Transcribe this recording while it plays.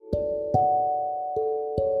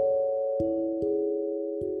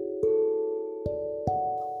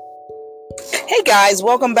Hey guys,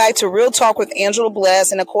 welcome back to Real Talk with Angela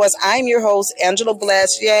Bless. And of course, I'm your host, Angela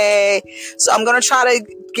Bless. Yay. So I'm going to try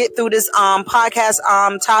to get through this podcast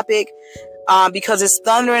topic because it's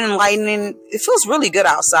thundering and lightning. It feels really good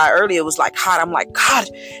outside. Earlier it was like hot. I'm like, God,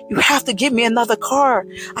 you have to get me another car.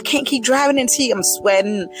 I can't keep driving in heat. I'm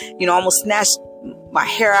sweating, almost snatched my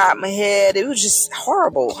hair out of my head. It was just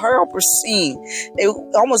horrible scene.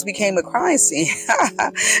 It almost became a crime scene.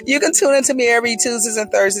 You can tune into me every Tuesdays and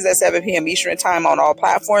Thursdays at 7 p.m. Eastern time on all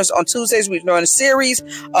platforms. On Tuesdays, we're doing a series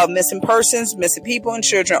of missing persons, missing people, and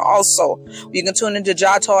children. Also, you can tune into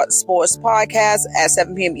Jai Talk Sports Podcast at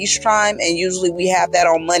 7 p.m. Eastern time, and usually we have that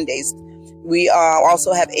on Mondays. We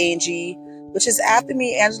also have A&G, which is after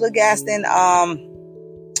me, Angela Gaston,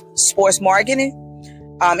 Sports Marketing.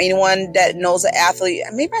 Anyone that knows an athlete,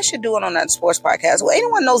 maybe I should do it on that sports podcast. Well,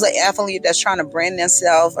 anyone knows an athlete that's trying to brand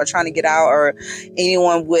themselves or trying to get out, or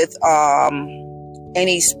anyone with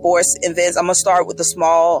any sports events. I'm gonna start with the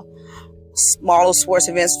smaller sports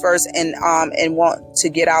events first, and want to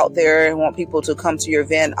get out there and want people to come to your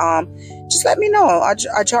event. Just let me know.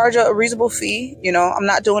 I charge a reasonable fee. I'm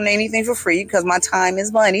not doing anything for free because my time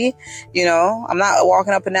is money. I'm not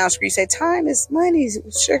walking up and down the street say time is money,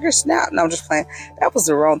 sugar snap. No, I'm just playing. That was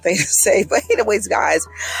the wrong thing to say. But anyways, guys,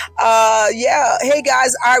 hey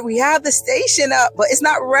guys, all right, we have the station up, but it's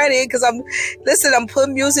not running because I'm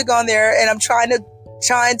putting music on there and I'm trying to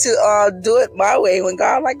do it my way when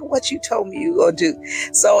God like what you told me you gonna do.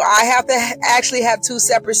 So I have to actually have two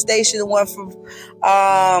separate stations.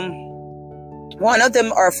 One of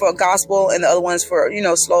them are for gospel and the other one's for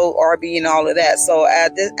slow R&B and all of that. So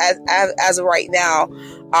as of right now,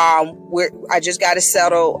 I just got to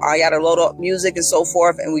settle. I got to load up music and so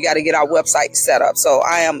forth, and we got to get our website set up. So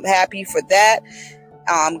I am happy for that.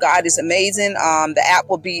 God is amazing. The app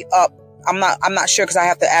will be up. I'm not sure because I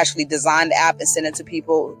have to actually design the app and send it to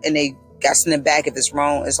people, and they got send it back if it's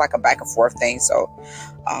wrong. It's like a back and forth thing. So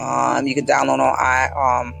you can download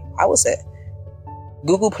on I would say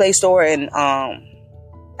Google Play Store and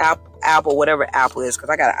Apple, whatever Apple is, because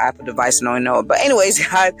I got an Apple device and I don't know it. But anyways,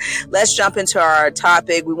 guys, let's jump into our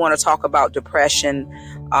topic. We want to talk about depression,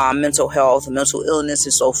 mental health, mental illness,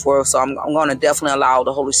 and so forth. So I'm going to definitely allow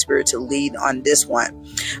the Holy Spirit to lead on this one.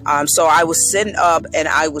 So I was sitting up and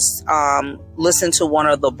I was listening to one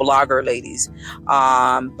of the blogger ladies.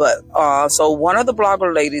 So one of the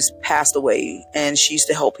blogger ladies passed away, and she used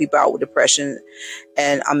to help people out with depression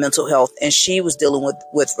and mental health, and she was dealing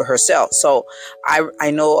with for herself. So I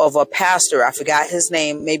know of a pastor, I forgot his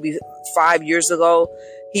name, maybe 5 years ago.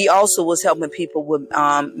 He also was helping people with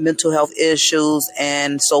mental health issues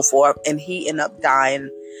and so forth, and he ended up dying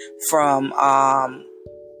from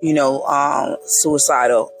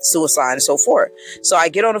suicide and so forth. So I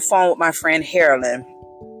get on the phone with my friend Harlan,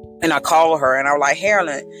 and I call her and I'm like,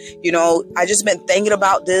 Harlan, I just been thinking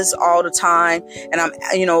about this all the time. And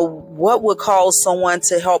what would cause someone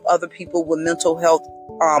to help other people with mental health,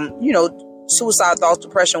 suicide thoughts,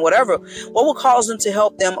 depression, whatever, what will cause them to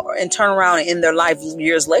help them and turn around and end their life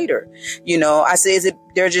years later? I say, is it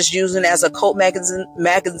they're just using it as a cope mechanism,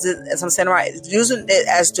 as I'm saying right, using it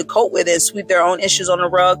as to cope with it and sweep their own issues on the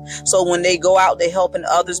rug. So when they go out, they're helping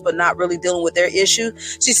others, but not really dealing with their issue.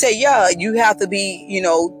 She said, yeah, you have to be, you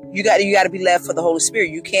got to be led for the Holy Spirit.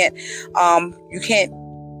 You can't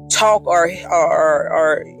talk or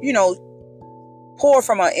pour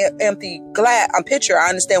from an empty pitcher. I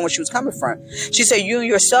understand where she was coming from. She said, you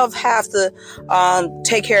yourself have to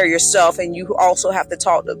take care of yourself, and you also have to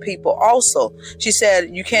talk to people also. She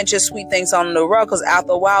said, you can't just sweep things on the rug, because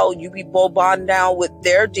after a while, you be bogged down with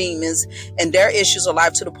their demons and their issues of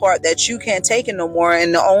life to the part that you can't take it no more.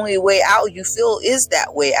 And the only way out you feel is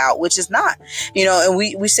that way out, which is not, and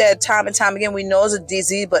we said time and time again, we know it's a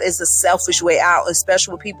disease, but it's a selfish way out,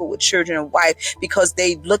 especially with people with children and wife, because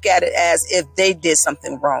they look at it as if they did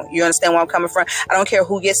something wrong. You understand where I'm coming from? I don't care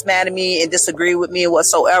who gets mad at me and disagree with me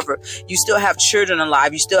whatsoever. You still have children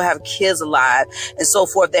alive. You still have kids alive and so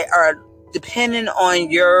forth. They are depending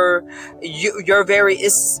on your very, you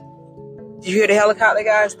hear the helicopter,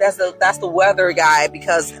 guys? That's the weather guy,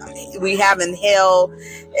 because we having hail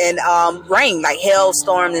and rain, like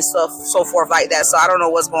hailstorm and stuff, so forth like that. So I don't know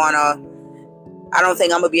what's going on. I don't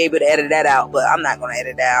think I'm gonna be able to edit that out, but I'm not gonna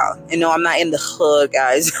edit it out. I'm not in the hood,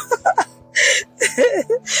 guys.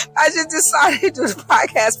 I just decided to do the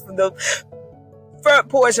podcast from the front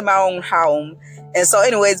porch of my own home. And so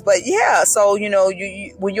anyways, but yeah, so, you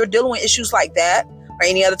when you're dealing with issues like that or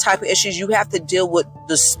any other type of issues, you have to deal with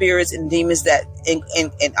the spirits and demons that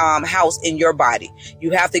housed in your body.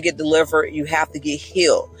 You have to get delivered. You have to get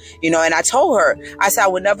healed. And I told her, I said, I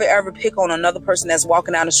would never ever pick on another person that's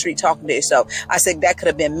walking down the street talking to yourself. I said, that could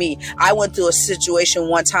have been me. I went through a situation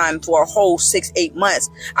one time for a whole 6-8 months.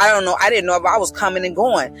 I don't know. I didn't know if I was coming and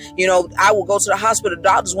going. I would go to the hospital. The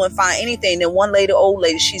doctors wouldn't find anything. Then one lady, old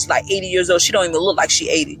lady, she's like 80 years old. She don't even look like she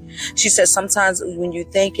 80. She said, sometimes when you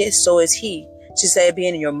think it, so is he. She said, it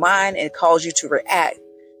being in your mind and it calls you to react.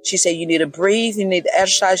 She said, you need to breathe, you need to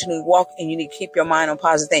exercise, you need to walk, and you need to keep your mind on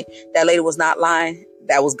positive things. That lady was not lying.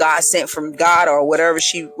 That was God sent from God or whatever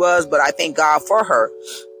she was, but I thank God for her.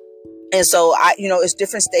 And so it's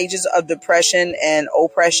different stages of depression and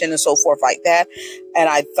oppression and so forth like that. And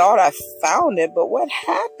I thought I found it, but what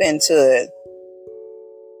happened to it?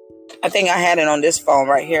 I think I had it on this phone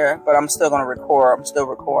right here, but I'm still going to record. I'm still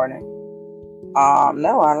recording.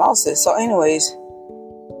 No, I lost it. So anyways,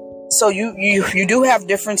 so you do have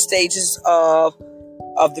different stages of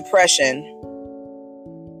depression.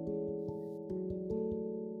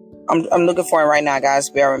 I'm looking for it right now, guys.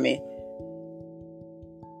 Bear with me.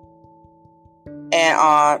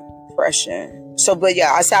 And depression. So, but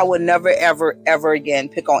yeah, I said I would never, ever, ever again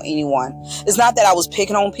pick on anyone. It's not that I was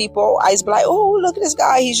picking on people. I used to be like, oh, look at this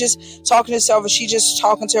guy. He's just talking to himself, or she just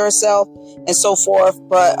talking to herself, and so forth.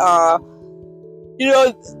 But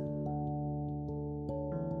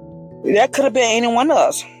that could have been any one of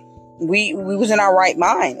us. We was in our right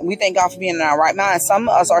mind. We thank God for being in our right mind. Some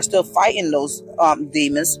of us are still fighting those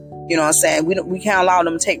demons. You know what I'm saying? We can't allow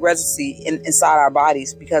them to take residency inside our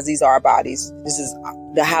bodies, because these are our bodies. This is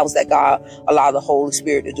the house that God allowed the Holy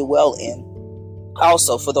Spirit to dwell in.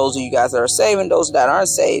 Also, for those of you guys that are saved and those that aren't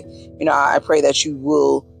saved, I pray that you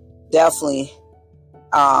will definitely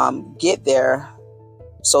get there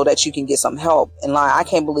so that you can get some help in line. I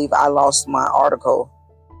can't believe I lost my article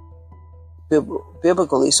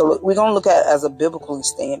biblically. So we're going to look at it as a biblical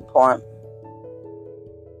standpoint.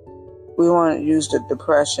 We want to use the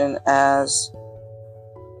depression as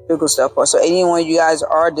biblical standpoint. So anyone you guys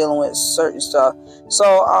are dealing with certain stuff. So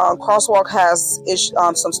Crosswalk has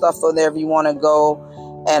some stuff for there if you want to go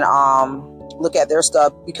and look at their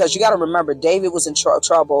stuff, because you got to remember David was in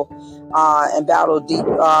trouble and battled deep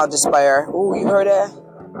despair. Ooh, you heard that?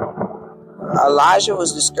 Elijah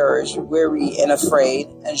was discouraged, weary, and afraid,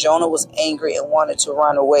 and Jonah was angry and wanted to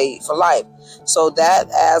run away for life. So that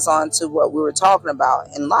adds on to what we were talking about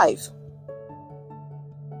in life.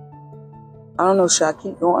 I don't know, should I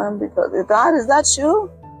keep going? Because God, is that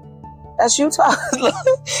you? That's you talking.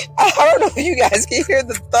 I don't know if you guys can hear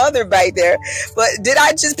the thunder back there, but did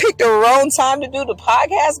I just pick the wrong time to do the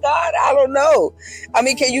podcast, God? I don't know. I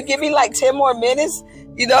mean, can you give me like 10 more minutes?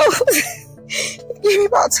 Give me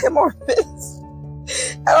about 10 more minutes.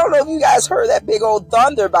 I don't know if you guys heard that big old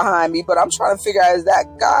thunder behind me, but I'm trying to figure out, is that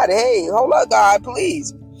God? Hey, hold up, God,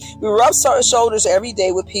 please. We rub shoulders every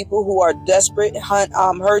day with people who are desperate,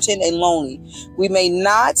 hurting, and lonely. We may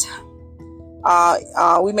not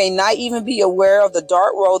even be aware of the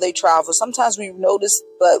dark road they travel. Sometimes we notice,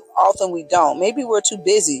 but often we don't. Maybe we're too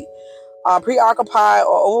busy, preoccupied,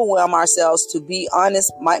 or overwhelm ourselves. To be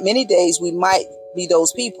honest, many days we might be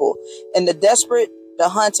those people, and the desperate, the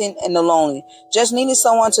hunting, and the lonely, just needing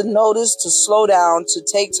someone to notice, to slow down, to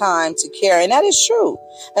take time to care. And that is true.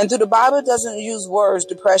 And through the Bible, it doesn't use words.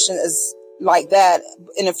 Depression is like that.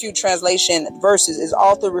 In a few translation verses, is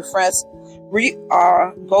author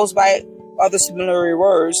goes by other similar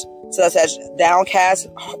words, such as downcast,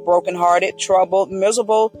 brokenhearted, troubled,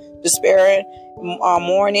 miserable, despairing,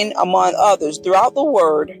 mourning, among others. Throughout the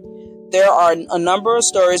word, there are a number of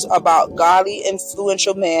stories about godly,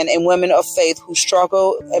 influential men and women of faith who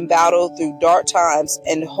struggle and battle through dark times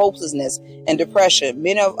and hopelessness and depression.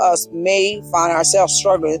 Many of us may find ourselves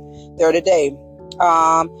struggling there today.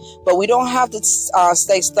 But we don't have to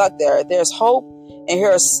stay stuck there. There's hope, and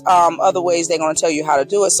here's other ways they're going to tell you how to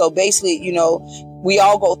do it. So basically, we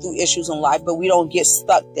all go through issues in life, but we don't get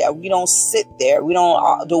stuck there. We don't sit there. We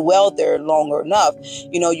don't dwell there longer enough.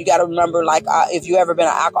 You got to remember, like, if you ever been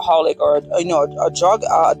an alcoholic or, a drug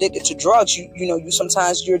addicted to drugs, you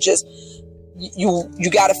sometimes you're just, you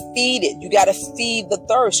got to feed it. You got to feed the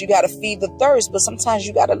thirst. You got to feed the thirst. But sometimes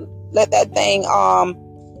you got to let that thing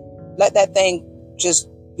just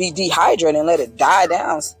be dehydrated and let it die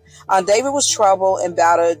down. David was troubled and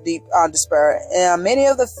battled deep despair. In many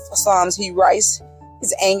of the Psalms, he writes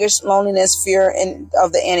his anguish, loneliness, fear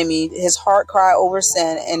of the enemy, his heart cry over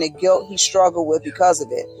sin, and the guilt he struggled with because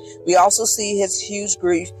of it. We also see his huge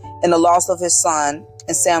grief in the loss of his son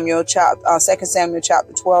in 2 Samuel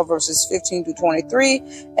chapter 12, verses 15 to 23,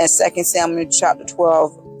 and 2 Samuel chapter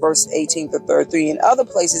 12, verse 18 to 33. In other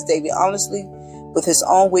places, David honestly with his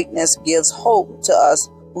own weakness gives hope to us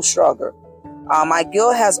who struggle. My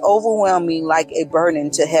guilt has overwhelmed me like a burden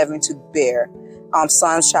to heaven to bear.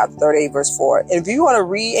 Psalms chapter 38, verse 4. And if you want to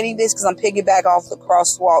read any of this, because I'm piggyback off the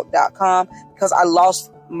crosswalk.com, because I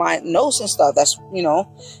lost my notes and stuff. That's,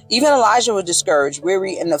 even Elijah was discouraged,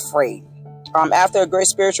 weary, and afraid. After a great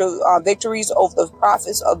spiritual victories over the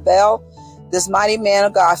prophets of Baal, this mighty man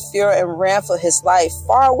of God feared and ran for his life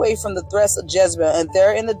far away from the threats of Jezebel. And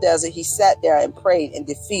there in the desert, he sat there and prayed and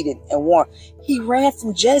defeated and won. He ran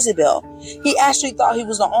from Jezebel. He actually thought he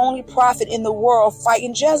was the only prophet in the world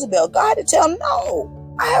fighting Jezebel. God had to tell him,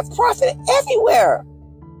 no, I have prophet everywhere.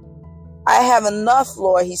 I have enough,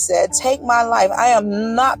 Lord, he said. Take my life. I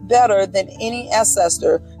am not better than any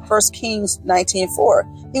ancestor. 1 Kings 19:4.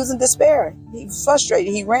 He was in despair. He was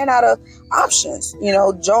frustrated. He ran out of options.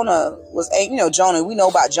 Jonah was, Jonah, we know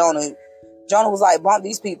about Jonah. Jonah was like, bump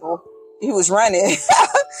these people. He was running.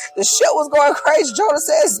 The shit was going crazy. Jonah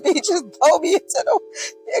says, me, just throw me into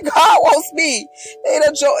God wants me.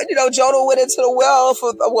 Jonah went into the well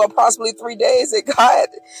for approximately 3 days, and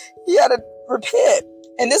he had to repent.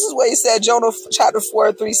 And this is what he said. Jonah chapter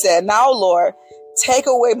 4:3 said, now, Lord, take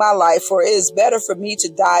away my life, for it is better for me to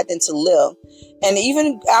die than to live. And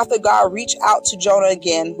even after God reached out to Jonah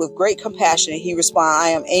again with great compassion, he responded, I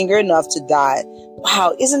am angry enough to die.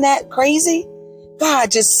 Wow, isn't that crazy?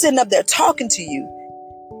 God just sitting up there talking to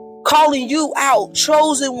you, calling you out,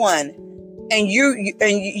 chosen one, and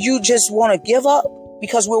you just want to give up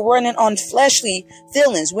because we're running on fleshly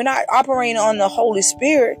feelings. We're not operating on the Holy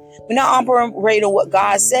Spirit. We're not operating on what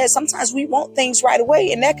God says. Sometimes we want things right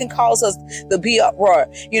away, and that can cause us to be uproar.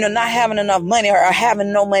 Not having enough money or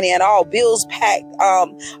having no money at all. Bills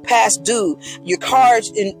past due. Your car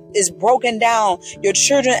is broken down. Your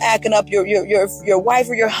children acting up. Your wife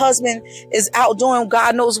or your husband is out doing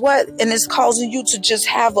God knows what, and it's causing you to just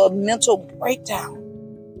have a mental breakdown.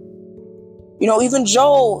 Even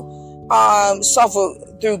Job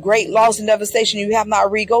suffered through great loss and devastation. You have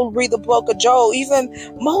not read. Go read the book of Job. Even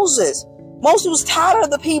Moses was tired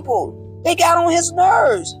of the people. They got on his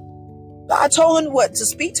nerves. God told him to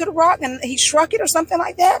speak to the rock, and he struck it or something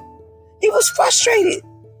like that. He was frustrated.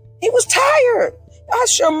 He was tired. I'm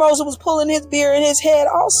sure Moses was pulling his beard in his head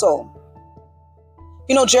also.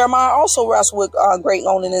 Jeremiah also wrestled with great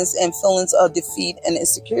loneliness and feelings of defeat and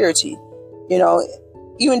insecurity.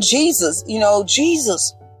 Even Jesus, even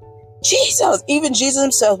Jesus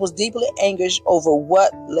himself was deeply angered over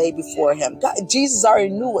what lay before him. Jesus already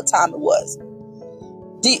knew what time it was.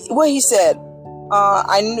 What he said,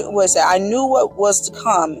 I knew what was to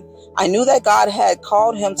come. I knew that God had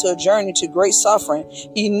called him to a journey to great suffering.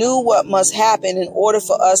 He knew what must happen in order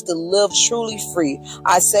for us to live truly free.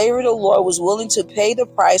 Our Savior, the Lord, was willing to pay the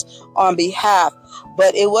price on behalf,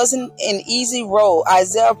 but it wasn't an easy road.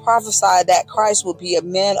 Isaiah prophesied that Christ would be a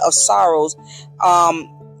man of sorrows,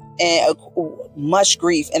 and much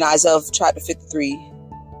grief in Isaiah chapter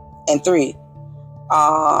 53:3.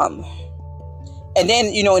 And then,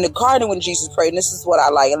 in the garden when Jesus prayed, and this is what I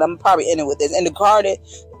like, and I'm probably ending with this. In the garden,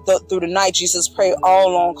 through the night, Jesus prayed all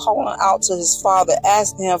along, calling out to his Father,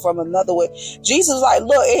 asking him from another way. Jesus was like,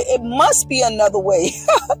 look, it must be another way.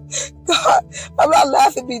 God, I'm not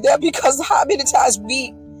laughing at that, because how many times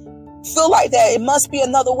we feel like that? It must be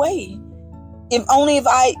another way. If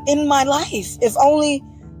in my life, if only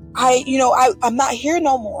I'm not here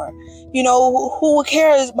no more. Who would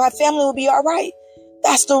care? My family will be all right.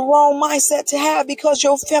 That's the wrong mindset to have, because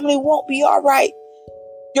your family won't be all right.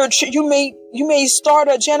 You may start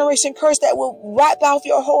a generation curse that will wipe out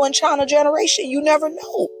your whole entire generation. You never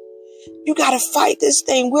know. You got to fight this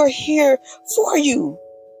thing. We're here for you.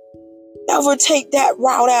 Never take that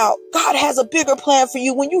route out. God has a bigger plan for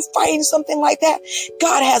you. When you're fighting something like that,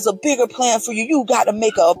 God has a bigger plan for you. You got to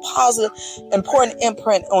make a positive, important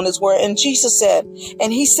imprint on his word. And Jesus said,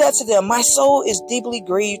 and he said to them, my soul is deeply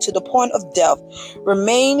grieved to the point of death.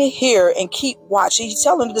 Remain here and keep watch. He's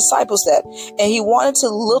telling the disciples that. And he wanted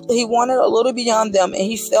a little beyond them, and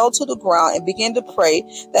he fell to the ground and began to pray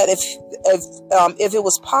that if it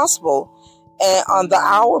was possible, and the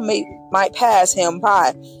hour might pass him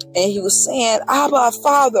by. And he was saying, Abba,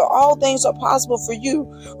 Father, all things are possible for you.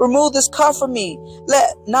 Remove this cup from me.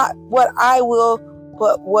 Let not what I will,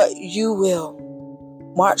 but what you will.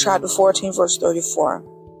 Mark chapter 14, verse 34.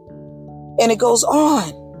 And it goes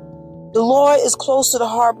on. The Lord is close to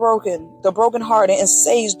the brokenhearted, and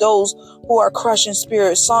saves those who are crushed in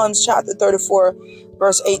spirit. Psalms chapter 34,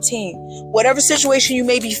 Verse 18, whatever situation you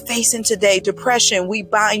may be facing today, depression, we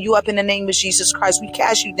bind you up in the name of Jesus Christ. We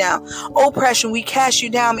cast you down. Oppression, we cast you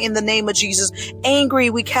down in the name of Jesus. Angry,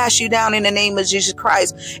 we cast you down in the name of Jesus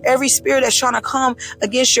Christ. Every spirit that's trying to come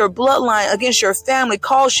against your bloodline, against your family,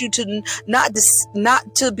 cause you to not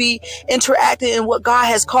to be interacting in what God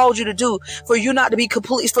has called you to do, for you to be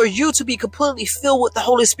completely filled with the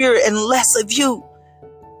Holy Spirit and less of you.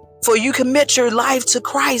 For you commit your life to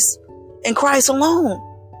Christ and Christ alone.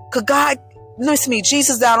 Because God, listen to me,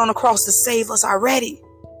 Jesus died on the cross to save us already.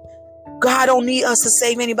 God don't need us to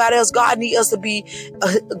save anybody else. God need us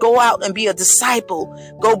to go out and be a disciple.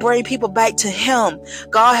 Go bring people back to Him.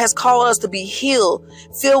 God has called us to be healed,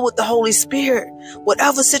 filled with the Holy Spirit.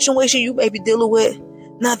 Whatever situation you may be dealing with,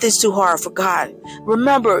 nothing's too hard for God.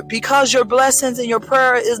 Remember, because your blessings and your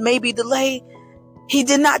prayer may be delayed, He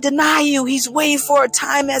did not deny you. He's waiting for a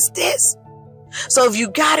time as this. So if you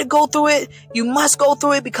got to go through it, you must go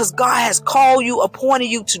through it because God has called you, appointed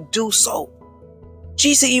you to do so.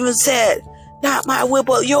 Jesus even said, not my will,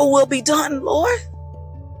 but your will be done, Lord.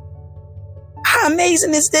 How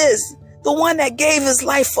amazing is this? The one that gave His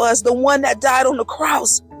life for us, the one that died on the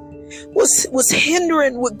cross, was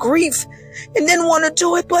hindering with grief and didn't want to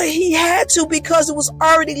do it, but He had to because it was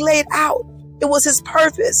already laid out. It was His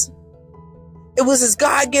purpose. It was His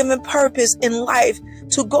God-given purpose in life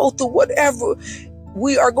to go through whatever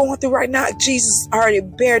we are going through right now. Jesus already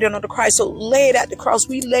buried it on the cross. So lay it at the cross.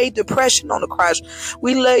 We lay depression on the cross.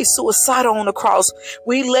 We lay suicide on the cross.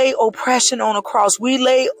 We lay oppression on the cross. We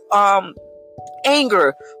lay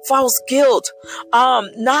anger, false guilt,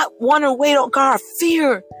 not wanting to wait on God,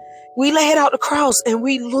 fear. We lay it out the cross and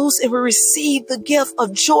we lose and we receive the gift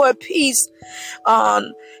of joy, peace,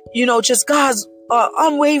 just God's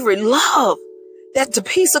unwavering love. That the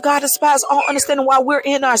peace of God despises all understanding while we're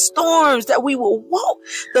in our storms, that we will walk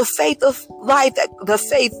the faith of life, the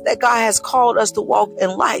faith that God has called us to walk in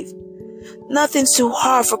life. Nothing's too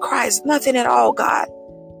hard for Christ. Nothing at all, God.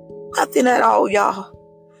 Nothing at all, y'all.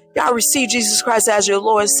 Y'all receive Jesus Christ as your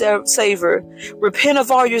Lord and Savior. Repent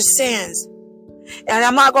of all your sins. And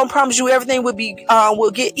I'm not going to promise you everything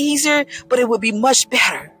will get easier, but it will be much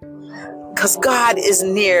better. Because God is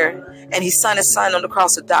near. And He sent His Son on the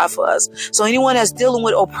cross to die for us. So anyone that's dealing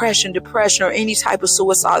with oppression, depression, or any type of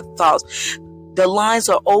suicide thoughts, the lines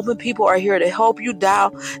are open. People are here to help you.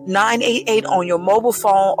 Dial 988 on your mobile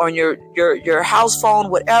phone, on your house phone,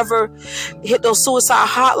 whatever. Hit those suicide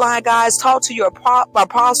hotline, guys. Talk to your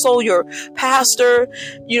apostle, your pastor.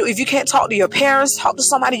 If you can't talk to your parents, talk to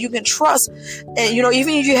somebody you can trust. And,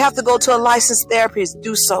 even if you have to go to a licensed therapist,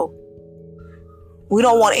 do so. We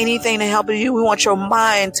don't want anything to happen to you. We want your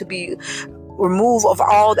mind to be removed of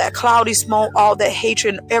all that cloudy smoke, all that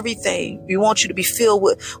hatred and everything. We want you to be filled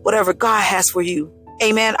with whatever God has for you.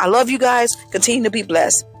 Amen. I love you guys. Continue to be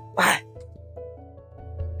blessed. Bye.